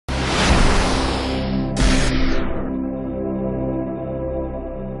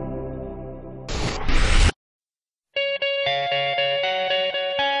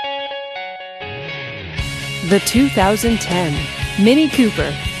The 2010 Mini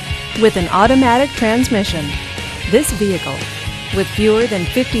Cooper with an automatic transmission. This vehicle, with fewer than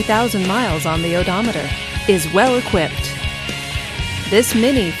 50,000 miles on the odometer, is well equipped. This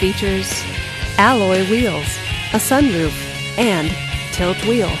Mini features alloy wheels, a sunroof, and tilt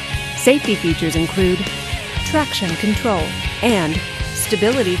wheel. Safety features include traction control and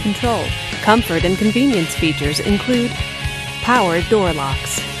stability control. Comfort and convenience features include power door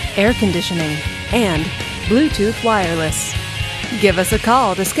locks, air conditioning, and Bluetooth wireless. Give us a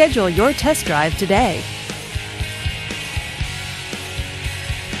call to schedule your test drive today.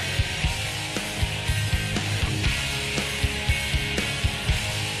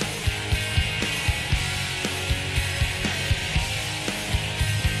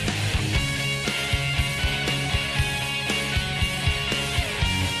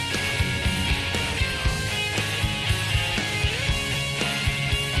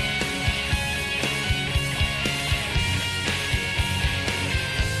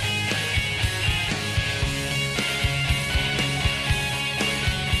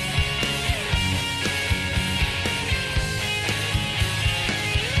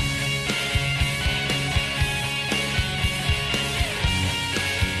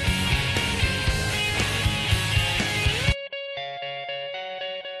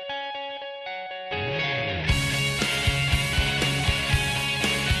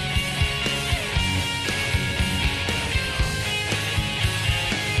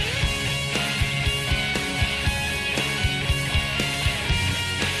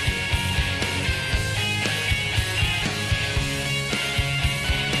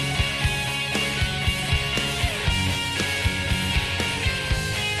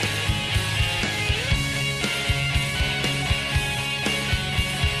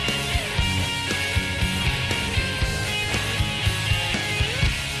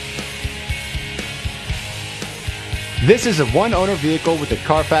 This is a one-owner vehicle with a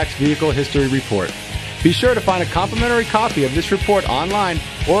Carfax Vehicle History Report. Be sure to find a complimentary copy of this report online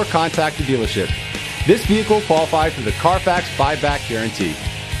or contact the dealership. This vehicle qualifies for the Carfax Buyback Guarantee.